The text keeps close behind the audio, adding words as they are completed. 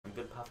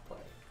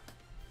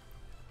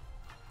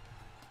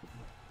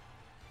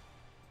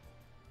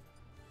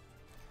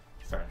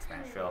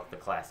Nashville, the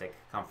classic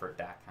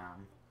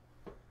comfort.com,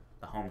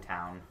 the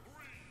hometown.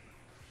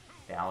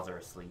 The owls are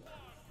asleep,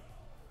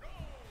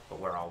 but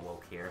we're all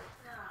woke here.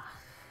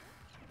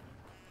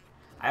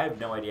 I have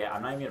no idea.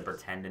 I'm not even going to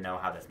pretend to know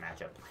how this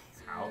matchup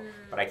plays out,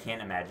 but I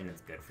can't imagine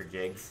it's good for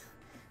Jigs,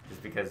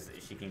 just because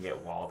she can get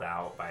walled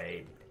out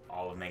by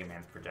all of Mega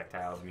Man's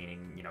projectiles,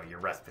 meaning, you know, your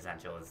rest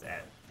potential is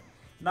at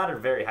not a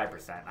very high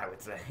percent, I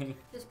would say.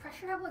 Does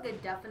Presher have like a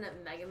definite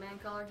Mega Man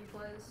color he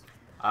plays?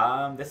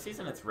 This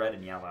season it's red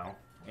and yellow.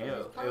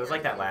 It was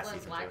like that last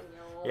season too.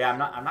 Yeah,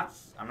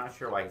 I'm not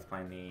sure why he's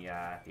playing the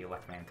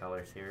Elect Man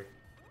colors here.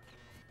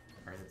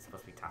 Or is it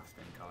supposed to be Top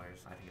Spin colors?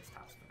 I think it's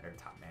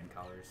Top Man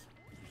colors.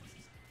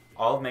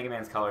 All of Mega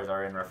Man's colors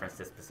are in reference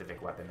to a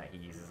specific weapon that he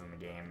uses in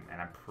the game,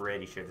 and I'm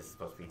pretty sure this is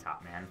supposed to be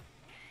Top Man.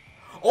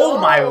 Oh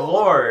my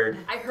lord!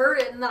 I heard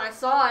it and then I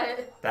saw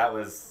it. That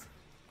was...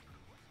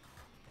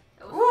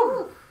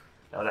 Woo!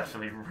 That was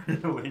actually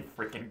really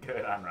freaking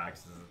good on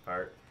Roxas'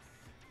 part.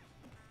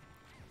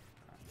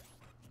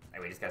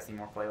 And we just gotta see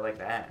more play like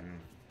that, and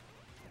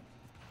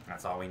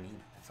that's all we need.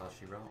 That's all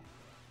she wrote.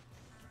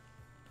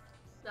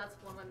 That's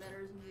one of my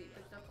manners that you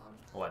picked up on.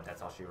 What?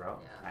 That's all she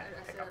wrote? Yeah, I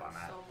didn't pick up on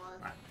that. So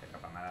much. I didn't pick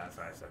up on that. That's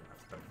what I said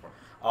before.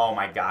 Oh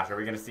my gosh, are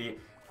we gonna see?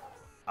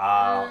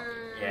 Oh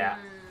yeah,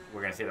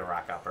 we're gonna see the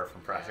rock upper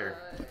from Presher.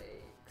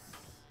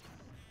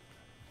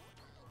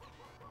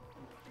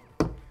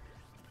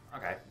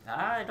 Okay,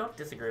 I don't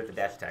disagree with the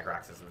dash attack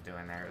Roxas was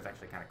doing there. It was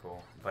actually kind of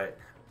cool. But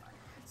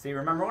see,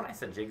 remember when I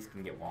said Jigs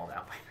can get walled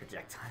out by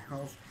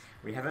projectiles?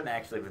 We haven't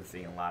actually been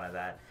seeing a lot of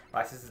that.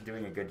 Roxas is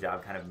doing a good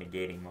job kind of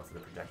negating most of the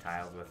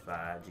projectiles with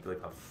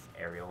Jigglypuff's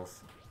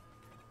aerials.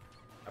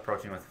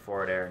 Approaching with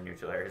forward air and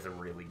neutral air is a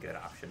really good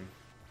option.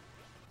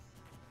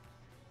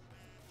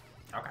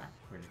 Okay,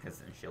 we're just going to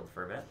sit and shield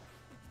for a bit.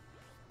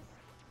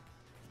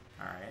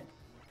 Alright.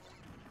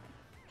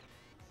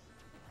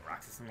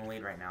 Roxas in the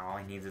lead right now. All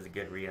he needs is a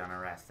good read on a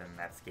rest, and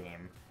that's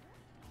game.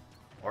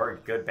 Or a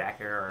good back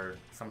air or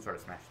some sort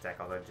of smash attack,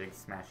 although Jig's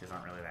smashes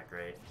aren't really that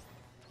great.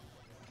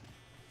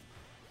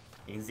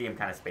 You can see him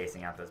kind of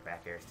spacing out those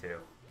back airs too.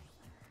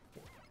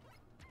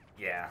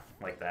 Yeah,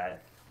 like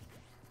that.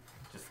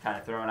 Just kind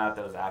of throwing out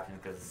those options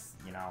because,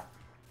 you know,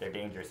 they're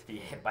dangerous if you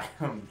get hit by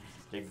them.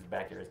 Jig's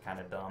back air is kind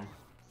of dumb.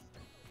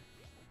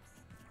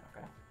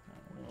 Okay.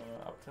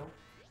 Up tilt?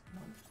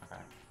 No.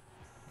 Okay.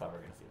 Thought we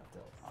were going to see up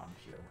tilt on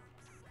shield.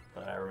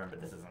 But I remember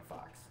this isn't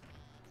Fox.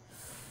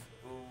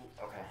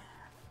 Ooh, okay.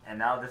 And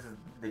now this is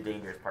the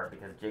dangerous part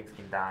because Jigs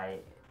can die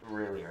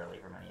really early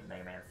from any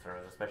Mega Man's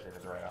throws, especially if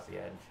it's right off the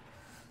edge.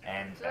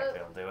 And back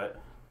will do it.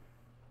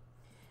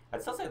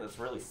 I'd still say that's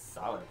really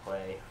solid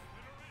play.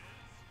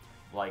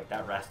 Like,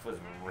 that rest was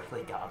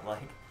really godlike.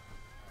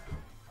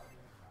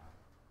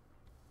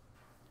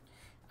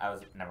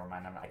 Never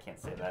mind, I can't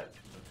say that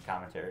with the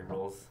commentary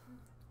rules.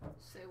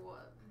 Say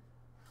what?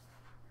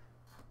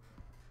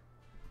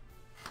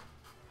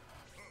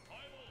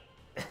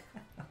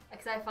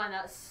 Because I find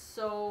that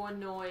so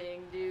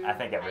annoying, dude. I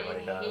think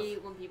everybody does. I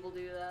hate when people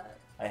do that.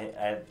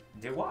 I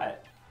do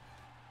what?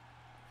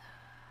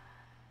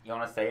 You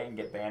want to say it and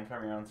get banned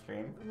from your own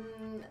stream?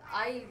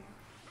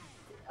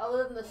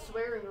 Other than the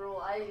swearing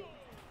rule, I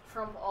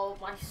trump all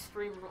of my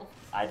stream rules.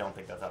 I don't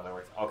think that's how that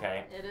works.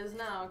 Okay. It is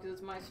now, because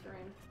it's my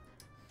stream.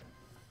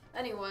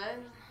 Anyway.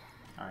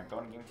 Alright,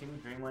 going to game 2,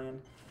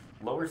 Dreamland.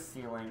 Lower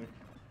ceiling.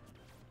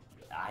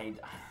 I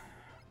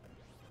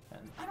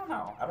don't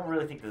know. I don't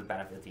really think this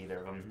benefits either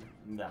of them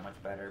that much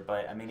better.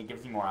 But, I mean, it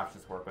gives you more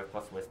options to work with.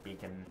 Plus, Wispy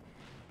can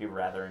be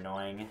rather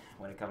annoying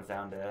when it comes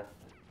down to,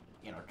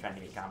 you know, trying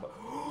to get combo.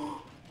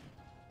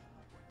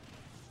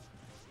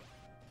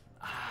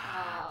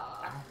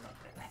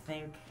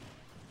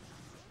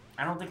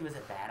 I don't think it was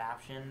a bad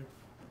option,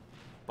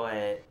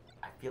 but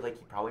I feel like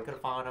he probably could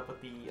have followed up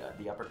with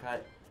the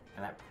uppercut,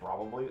 and that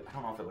probably, I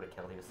don't know if it would have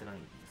killed. He was sitting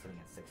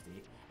at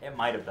 60. It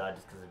might have died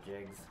just because of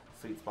Jigs.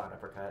 Sweet spot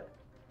uppercut.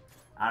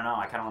 I don't know.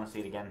 I kind of want to see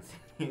it again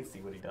and see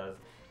what he does.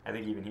 I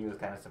think even he was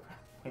kind of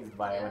surprised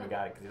by it when he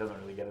got it because he doesn't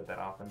really get it that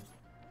often.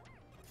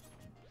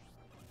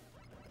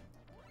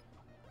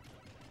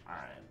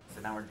 Alright,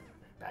 so now we're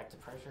back to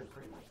Presher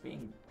pretty much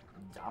being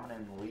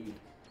dominant in the lead.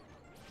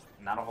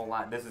 Not a whole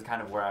lot. This is kind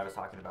of where I was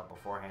talking about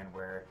beforehand,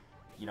 where,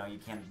 you know, you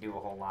can't do a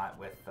whole lot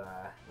with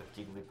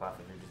Jigglypuff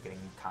if you're just getting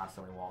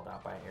constantly walled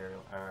out by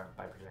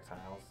by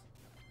projectiles.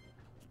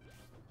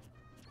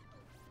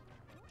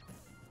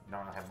 You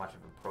don't have much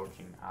of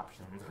approaching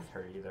options with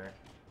her either.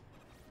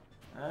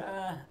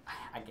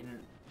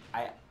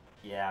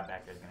 Yeah,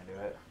 back there's gonna do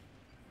it.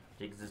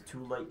 Jigs is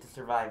too late to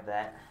survive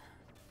that.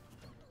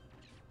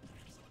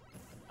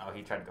 Oh,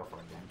 he tried to go for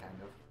it again,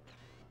 kind of.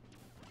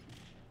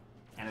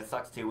 And it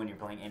sucks too when you're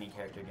playing any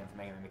character against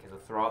Mega Man because he'll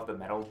throw out the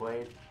metal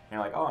blade and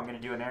you're like, oh, I'm gonna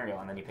do an aerial,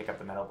 and then you pick up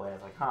the metal blade and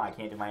it's like, huh, I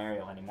can't do my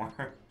aerial anymore.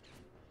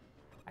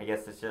 I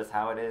guess it's just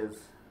how it is.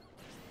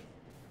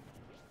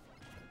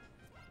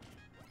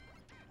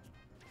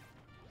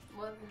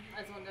 What?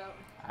 I zoned out.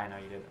 I know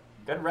you did.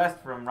 Good rest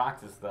from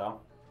Roxas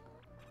though.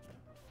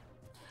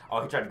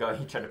 Oh, he tried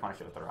to punish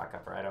it with the rock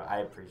upper. I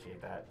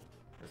appreciate that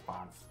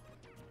response.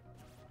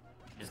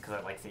 just because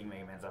I like seeing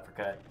Mega Man's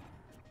uppercut.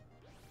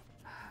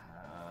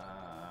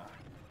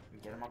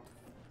 Get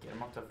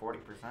him up to 40%,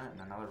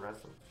 and another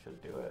wrestle should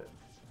do it.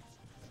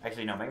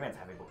 Actually, no, Mega Man's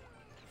heavy.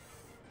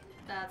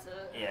 That's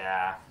it.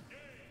 Yeah.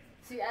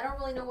 See, I don't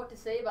really know what to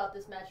say about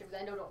this matchup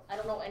because I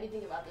don't know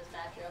anything about this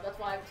matchup. That's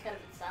why I've just kind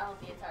of been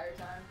silent the entire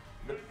time.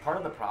 Part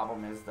of the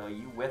problem is, though,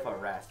 you whiff a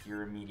rest,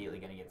 you're immediately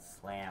going to get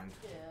slammed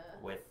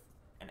with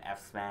an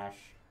F smash.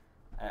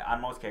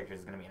 On most characters,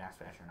 it's going to be an F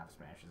smash or an F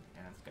smash,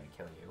 and it's going to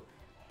kill you.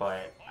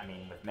 But, I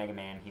mean, with Mega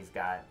Man, he's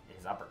got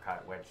his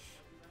uppercut, which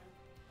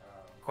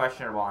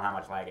questionable on how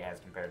much lag it has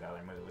compared to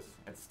other moves.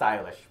 It's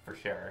stylish, for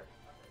sure.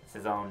 It's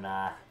his own,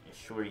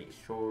 Shoryuken.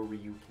 I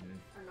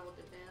don't know what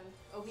they banned.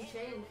 Oh, he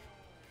changed.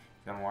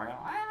 He's going Wario?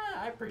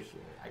 I appreciate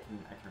it. I can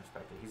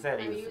respect it. He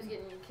said he was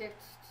getting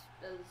kicked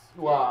as...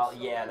 Well,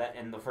 yeah, that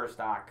in the first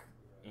stock,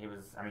 he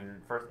was, I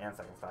mean, first and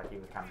second stock, he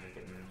was kind of just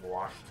getting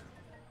washed.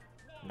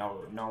 No,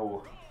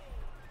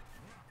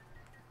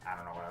 I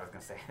don't know what I was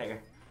going to say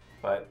there.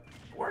 But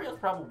Wario's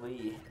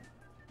probably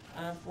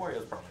a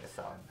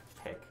solid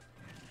pick.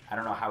 I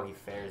don't know how he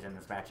fares in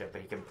this matchup,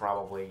 but he can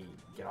probably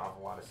get off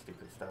a lot of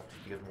stupid stuff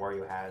because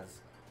Wario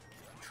has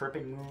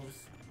tripping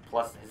moves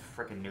plus his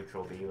freaking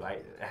neutral B,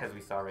 like, as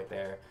we saw right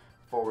there.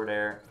 Forward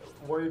air.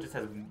 Wario just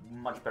has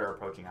much better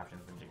approaching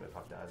options than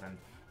Jigglypuff does, and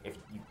if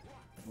you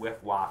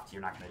whiff waft,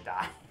 you're not going to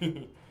die.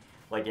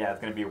 Like, yeah, it's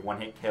going to be a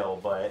one-hit kill,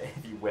 but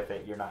if you whiff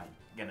it, you're not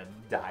going to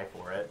die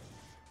for it.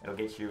 It'll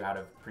get you out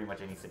of pretty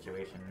much any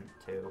situation,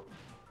 too.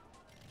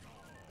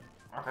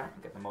 Okay,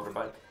 get the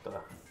motorbike, the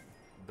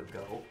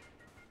go.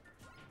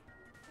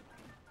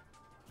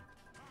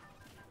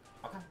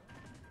 Okay.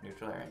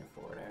 Neutral air and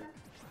forward air.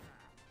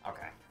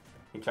 Okay.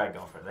 He tried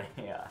going for the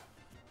up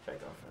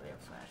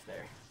smash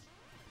there.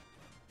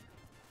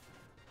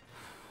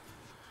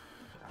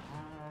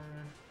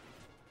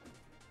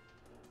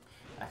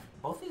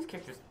 Both these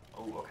characters.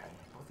 Oh, okay.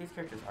 Both these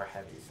characters are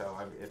heavy, so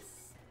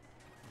it's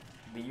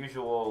the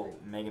usual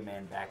Mega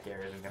Man back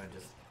air isn't gonna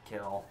just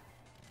kill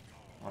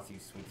unless you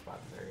sweet spot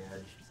the very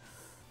edge.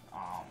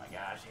 Oh my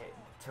gosh, hey,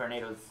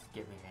 tornadoes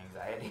give me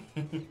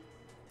anxiety.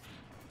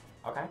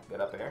 Okay,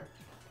 good up air.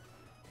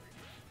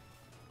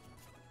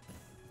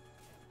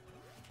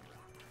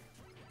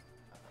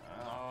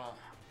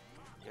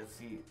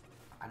 See,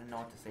 I don't know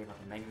what to say about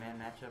the Mega Man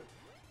matchup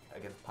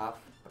against Puff,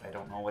 but I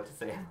don't know what to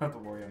say about the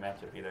Wario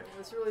matchup either. Yeah,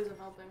 this really isn't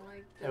helping.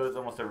 Like, it was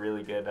almost a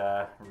really good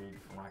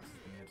read from Roxas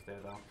in the edge there,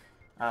 though.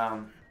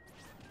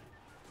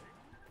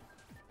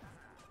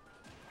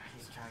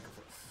 He's trying to go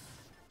for.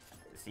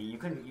 See, you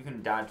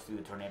can dodge through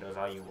the tornadoes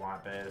all you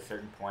want, but at a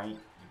certain point,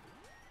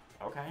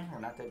 okay,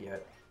 we're not dead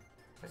yet.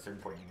 At a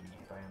certain point, you're gonna get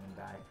hit by him and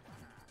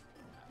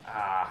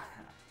die.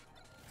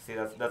 See,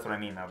 that's what I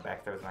mean though.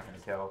 Back throw's not gonna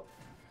kill.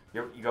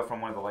 You go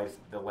from one of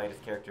the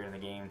lightest character in the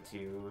game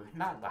to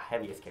not the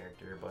heaviest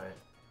character, but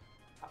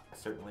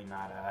certainly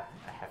not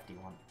a hefty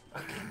one.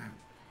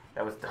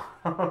 That was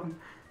dumb.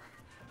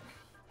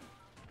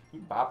 He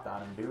bopped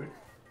on him, dude.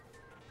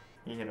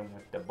 He hit him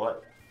with the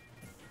butt.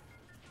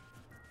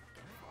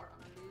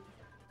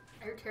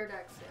 I heard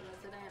Pterodactyl say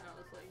that today, and I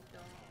was like,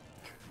 don't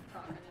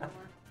talk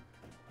anymore.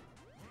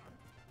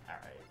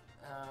 Alright.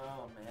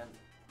 Oh, man.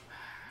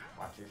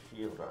 Watch your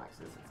shield,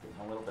 Roxas. It's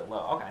getting a little bit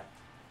low. Okay.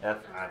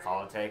 That's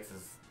all it takes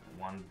is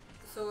one.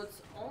 So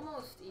it's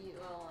almost even.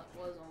 Well, it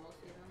was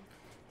almost even.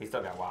 He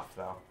still got waft,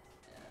 though.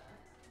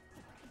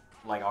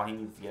 Yeah. Like, all he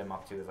needs to get him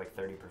up to is like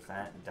 30%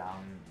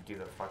 down. Do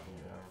the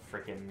fucking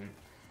freaking.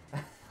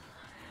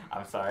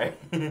 I'm sorry.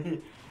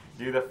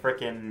 Do the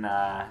freaking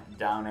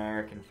down air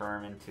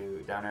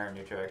and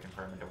neutral air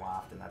confirm into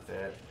waft, and that's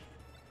it.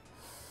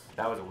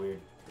 That was a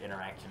weird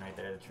interaction right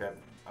there. The trip.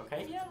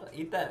 Okay, yeah,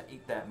 eat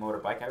that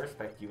motorbike. I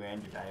respect you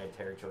and your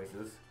dietary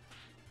choices.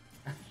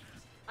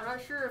 I'm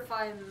not sure if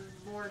I'm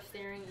more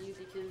staring at you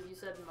because you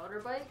said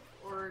motorbike,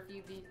 or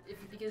if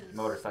because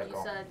motorcycle.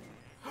 You said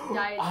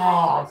dietary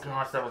oh choices.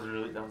 Gosh, that was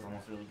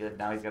almost really good.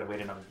 Now he's got to wait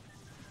another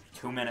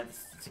 2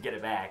 minutes to get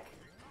it back.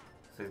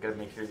 So he's got to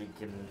make sure he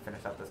can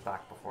finish up the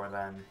stock before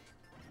then.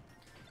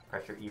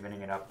 Presher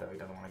evening it up though. He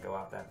doesn't want to go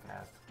out that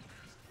fast.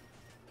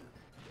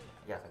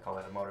 Yes, I call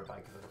that a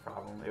motorbike because it's a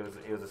problem.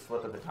 It was a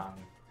slip of the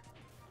tongue.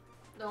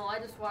 No, I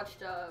just watched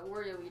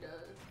Wario eat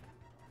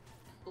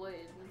a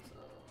blade. So.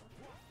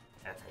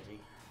 That's edgy.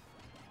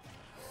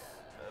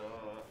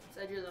 It's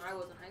edgier than I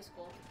was in high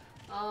school.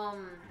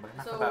 But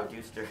enough about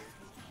Dooster.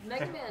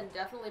 Mega Man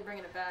definitely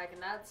bringing it back,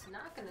 and that's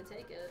not going to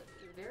take it.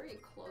 Very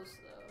close,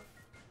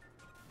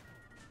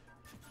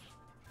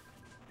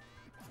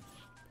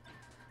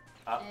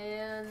 though.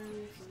 And...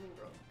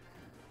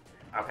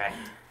 Okay.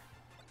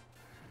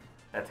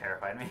 That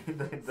terrified me.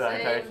 the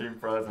entire stream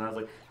froze, and I was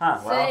like,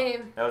 huh, well,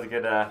 Same. that was a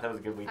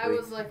good weekly. I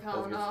was like,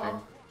 oh no.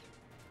 Stream.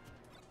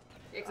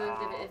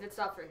 If it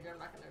stops right here, I'm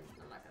not gonna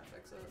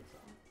fix it. So.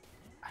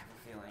 I have a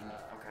feeling.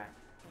 Okay.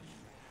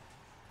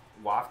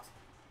 Waft.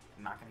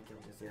 I'm not gonna kill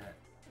just yet.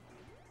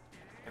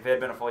 If it had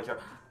been a fully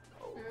charged.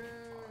 Oh.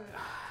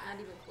 Not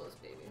even close,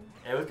 baby.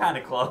 It was kind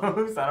of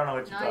close. I don't know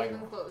what you're talking about. Not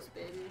even close,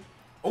 baby.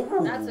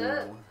 Oh. That's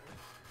it.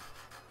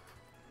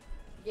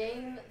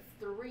 Game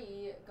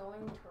 3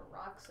 going to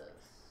Roxas.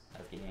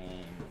 That's the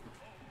game.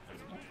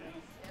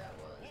 Yeah, it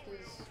was.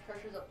 Because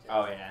Pressure's up 2.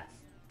 Oh, yeah.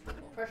 Well,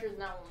 Pressure's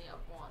now only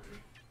up 1.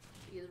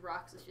 Because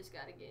Roxas just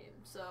got a game.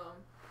 So,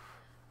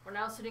 we're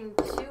now sitting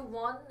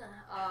 2-1.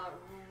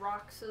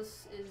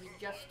 Roxas is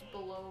just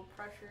below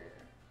Presher.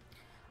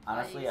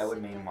 Honestly, I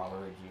would main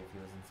Waluigi if he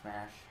was in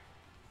Smash.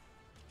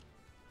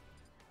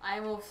 I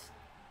almost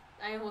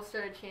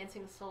started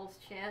chanting Soul's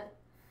chant.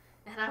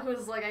 And I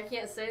was like, I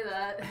can't say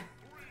that.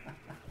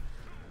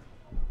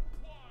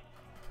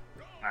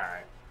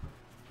 Alright.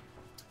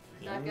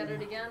 Back at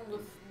it again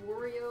with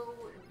Wario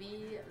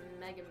v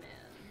Mega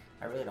Man.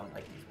 I really don't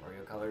like these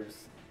Wario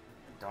colors.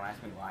 Don't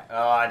ask me why.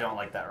 Oh, I don't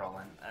like that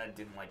Roland. I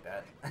didn't like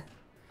that.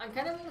 I'm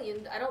kind of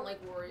really I don't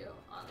like Wario,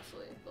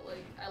 honestly. But,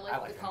 like, I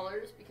like the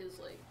colors because,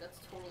 like, that's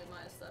totally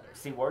my aesthetic.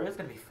 See, Wario's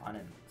going to be fun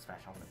in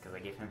Smash Ultimate because I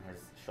gave him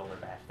his shoulder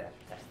bash dash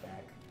attack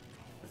back.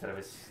 Instead of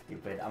his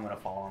stupid, I'm going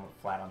to fall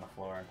flat on the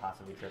floor and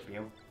possibly trip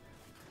you.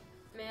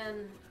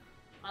 Man,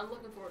 I'm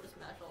looking forward to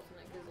Smash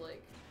Ultimate because,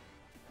 like,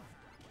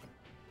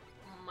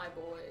 my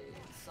boy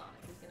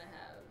Sonic is gonna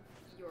have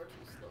your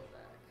too slow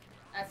back.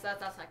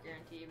 That's not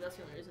guaranteed, but that's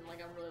the only reason. Like,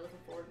 I'm really looking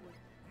forward to.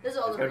 There's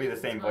all. It's gonna be the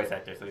same voice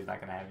actor, so he's not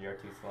gonna have you're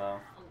too slow.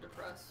 I'm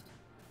depressed.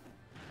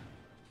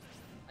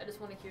 I just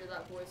want to hear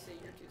that voice say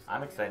you're too slow.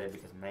 I'm excited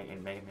because Mega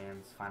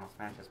Man's final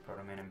Smash is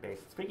Proto Man and Base.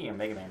 Speaking of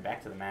Mega Man,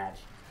 back to the match.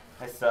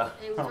 I saw.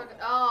 Hey, we're talking.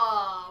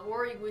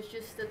 Wario was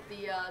just at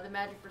the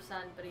magic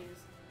 %, but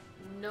he's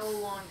no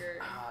longer.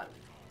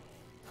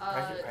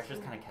 Pressure's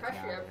kind of catching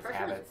on with his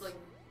habits. Like,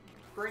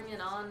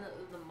 bringing on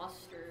the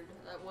mustard.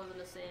 That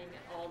wasn't a saying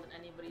at all that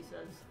anybody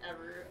says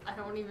ever. I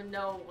don't even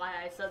know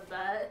why I said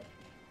that.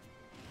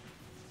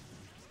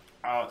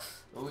 Oh,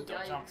 ooh,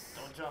 don't jump,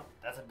 don't jump.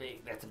 That's a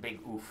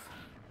big oof.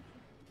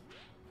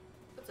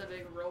 That's a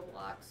big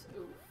Roblox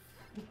oof.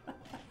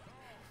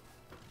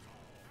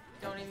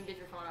 Don't even get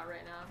your phone out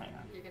right now. Hang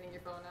on. You're getting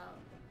your phone out.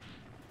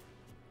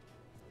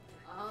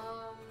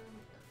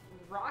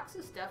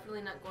 Roxas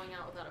definitely not going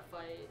out without a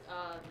fight.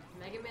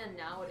 Mega Man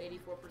now at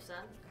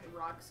 84%.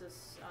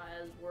 Roxas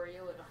has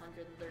Wario at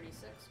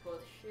 136.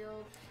 Both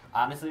shield.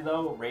 Honestly,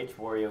 though, Rage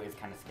Wario is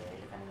kind of scary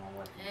depending on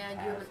what he And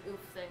has. you have an oof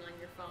thing on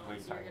your phone. What are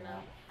you so talking you're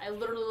gonna. about? I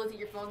literally looked at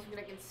your phone so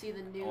I can see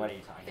the new What are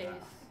you talking face.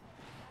 about?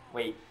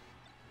 Wait.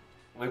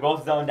 We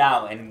both zoned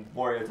out and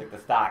Wario took the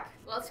stock.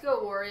 Let's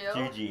go, Wario.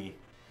 GG.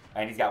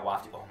 And he's got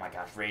Waft. Oh my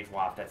gosh, Rage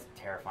Waft. That's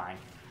terrifying.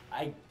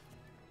 I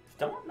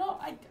don't know.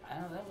 I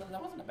don't know.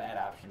 That wasn't a bad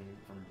option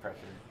from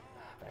Presher.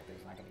 Back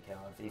there's not going to kill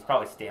us. He's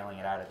probably staling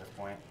it out at this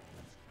point.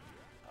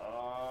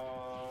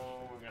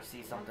 Oh, we're going to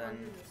see something. 166%.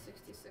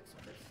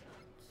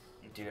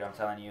 Dude, I'm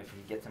telling you, if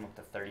he gets him up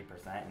to 30%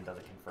 and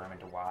doesn't confirm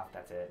into Waft,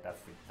 that's it.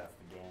 That's the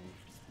game.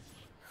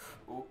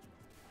 Ooh.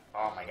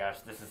 Oh my gosh,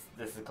 this is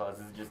close.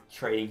 This is just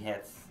trading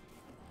hits.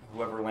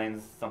 Whoever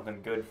lands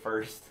something good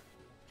first.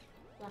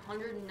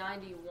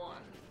 191.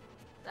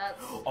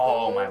 That's.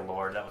 Oh my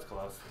lord, that was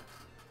close.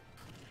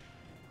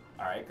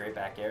 All right, great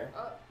back air.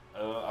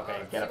 Oh,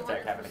 okay, get up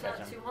attack, having to catch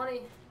him.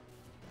 200.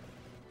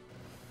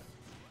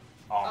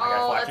 Oh my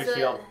gosh, watch your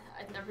shield.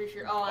 I'm pretty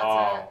sure. Oh,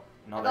 that's it.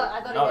 No,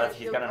 I thought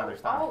he's got another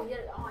stock. Oh, yeah.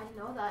 Oh, I didn't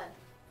know that.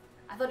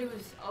 I thought he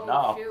was. Oh,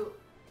 no. Shoot.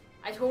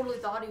 I totally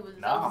thought he was.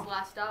 No. That was his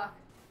last stock.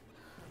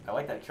 I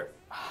like that trick.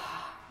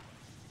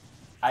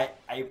 I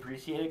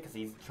appreciate it because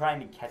he's trying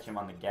to catch him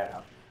on the get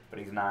up, but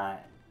he's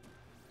not.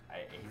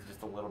 He's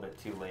just a little bit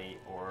too late,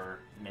 or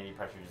maybe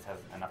Presher just has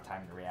enough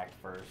time to react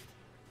first.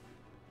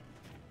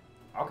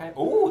 Okay.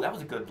 Ooh, that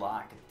was a good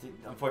lock.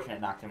 Unfortunately,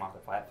 it knocked him off the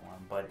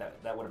platform, but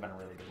that would have been a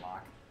really good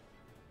lock.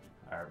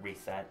 Or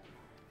reset.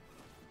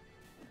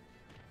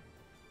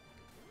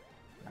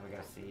 Now we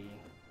gotta see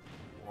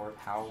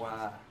how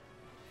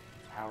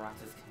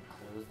Roxas can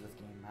close this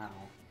game now.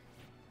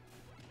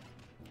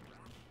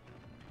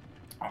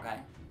 Okay.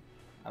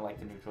 I like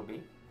the neutral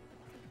B.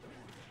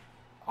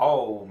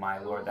 Oh my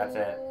lord, that's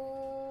it.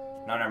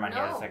 No, never mind. He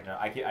has a second jump.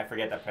 I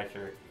forget that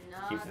Presher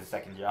keeps his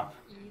second jump.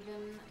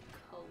 Even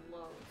close.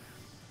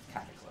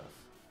 Kind of close.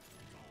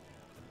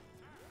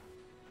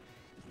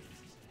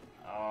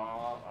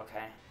 Oh,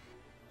 okay.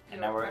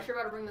 And now we're Presher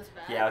about to bring this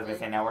back. Yeah, I was gonna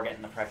say now we're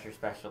getting the Presher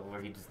special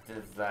where he just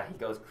does he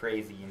goes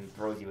crazy and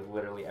throws you with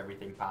literally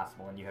everything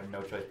possible, and you have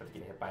no choice but to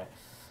get hit by it.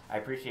 I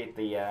appreciate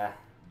the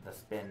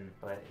spin,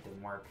 but it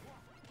didn't work.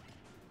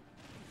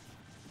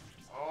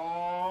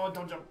 Oh,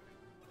 don't jump.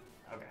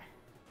 Okay.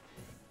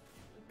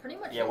 Pretty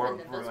much. Yeah, we're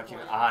pretty much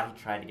even. He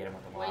tried to get him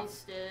with the wall.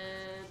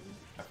 Wasted.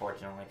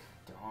 Unfortunately,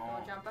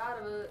 Don't jump out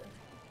of it.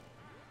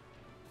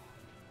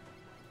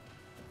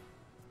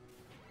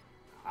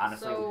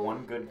 Honestly, So,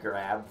 one good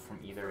grab from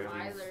either of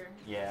these.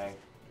 Yeah.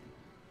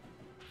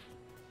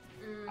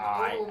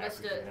 I missed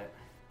appreciate it.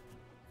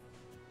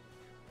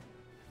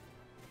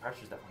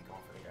 Presher's definitely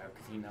going for the grab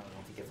because he knows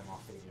once he gets him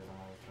off stage, he doesn't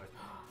have a choice.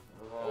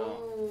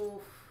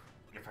 Oh.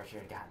 If Presher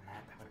had gotten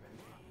that, that would have been.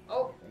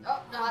 Oh, no,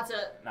 that's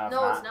it. No,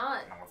 it's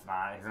not. No, it's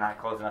not. He's not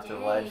close enough to the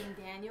ledge.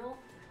 Daniel.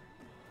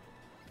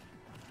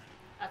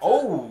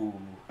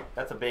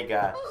 That's a big.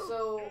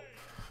 So, oh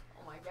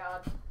my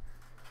god.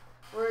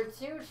 We're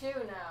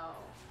 2-2 now.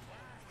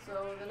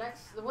 So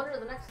the winner of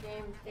the next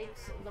game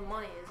takes the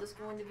money. Is this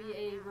going to be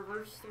a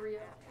reverse 3-0?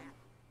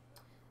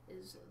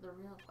 Is the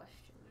real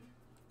question.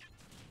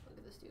 Look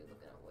at this dude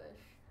looking at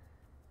Wish.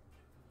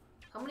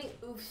 How many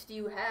oofs do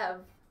you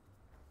have?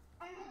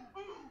 I'm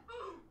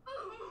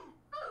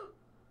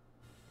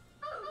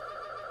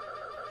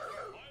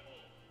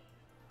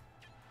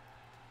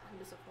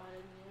disappointed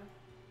in you.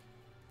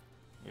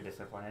 You're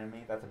disappointed in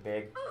me? That's a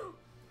big...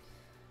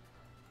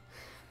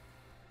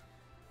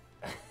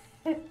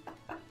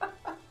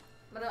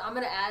 I'm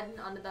gonna add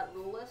onto that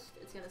rule list.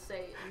 It's gonna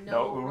say No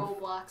no oof.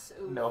 Roblox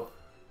oof. No.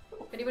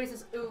 If anybody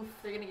says oof,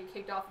 they're gonna get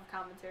kicked off of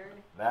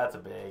commentary. That's a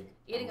big...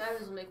 Eating oof.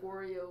 items will make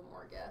Wario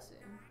more gassy.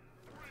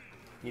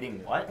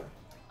 Eating what?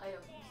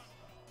 Items.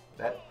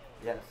 That...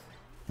 Yes.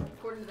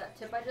 According to that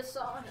tip I just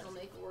saw, it'll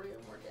make Wario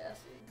more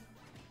gassy.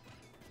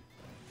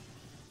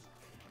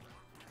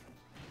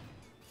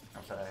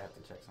 I'm sorry, I have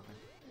to check something.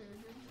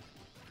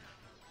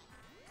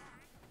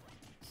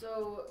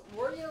 So,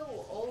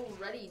 Wario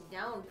already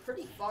down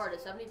pretty far to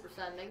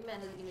 70%. Mega Man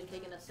hasn't even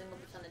taken a single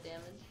percent of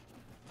damage.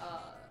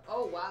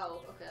 Oh wow,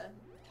 okay.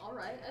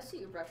 Alright, I see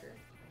your Presher.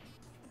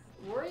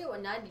 Wario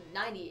at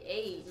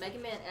 98, Mega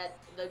Man at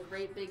the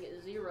great big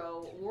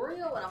 0,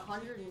 Wario at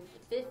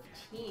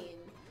 115.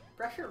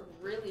 Presher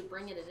really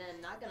bringing it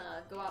in, not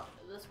gonna go out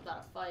this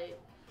without a fight.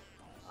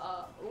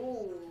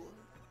 Ooh.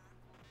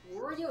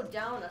 Wario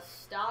down a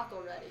stock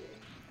already.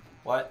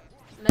 What?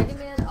 Mega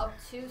Man up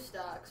 2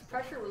 stocks.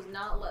 Presher was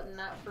not letting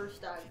that first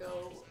stock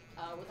go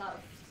without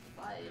a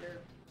fight. Or...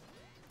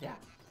 Yeah.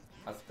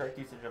 That's the correct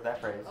usage of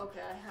that phrase.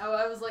 Okay.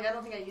 I was like, I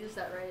don't think I used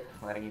that right.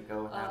 Letting it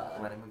go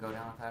without, letting him go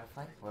down without a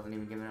fight. Wasn't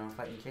even giving him a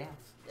fighting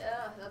chance.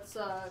 Yeah, that's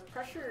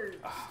Presher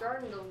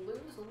starting to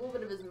lose a little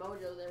bit of his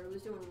mojo there. He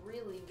was doing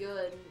really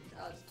good.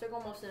 Took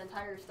almost an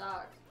entire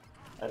stock.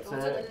 That's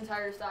Took an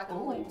entire stock and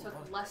only took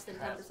okay. less than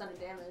 10% of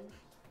damage.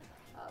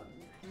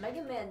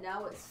 Mega Man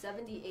now at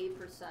 78%.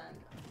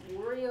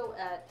 Wario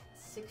at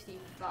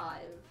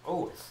 65.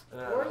 Oh,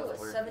 Wario at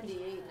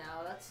 78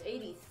 now. That's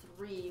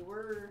 83.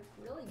 We're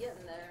really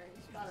getting there.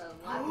 He's about a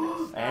lap.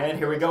 And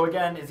here we go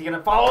again. Is he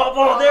gonna follow up?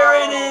 Oh, there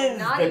it is!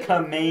 Not The even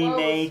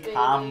Kameme close,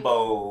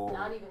 combo.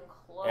 Not even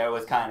close. It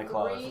was kind of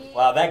close. 3,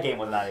 Wow, that game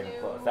was not even 2,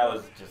 close. That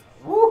was just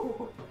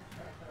woo.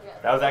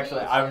 Yeah, That was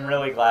actually. 3, I'm 2,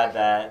 really glad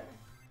that.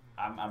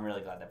 I'm really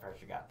glad that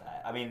Presher got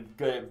that. I mean,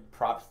 good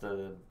props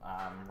to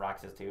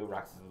Roxas too.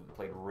 Roxas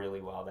played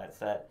really well that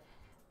set.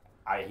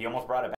 He almost brought it back.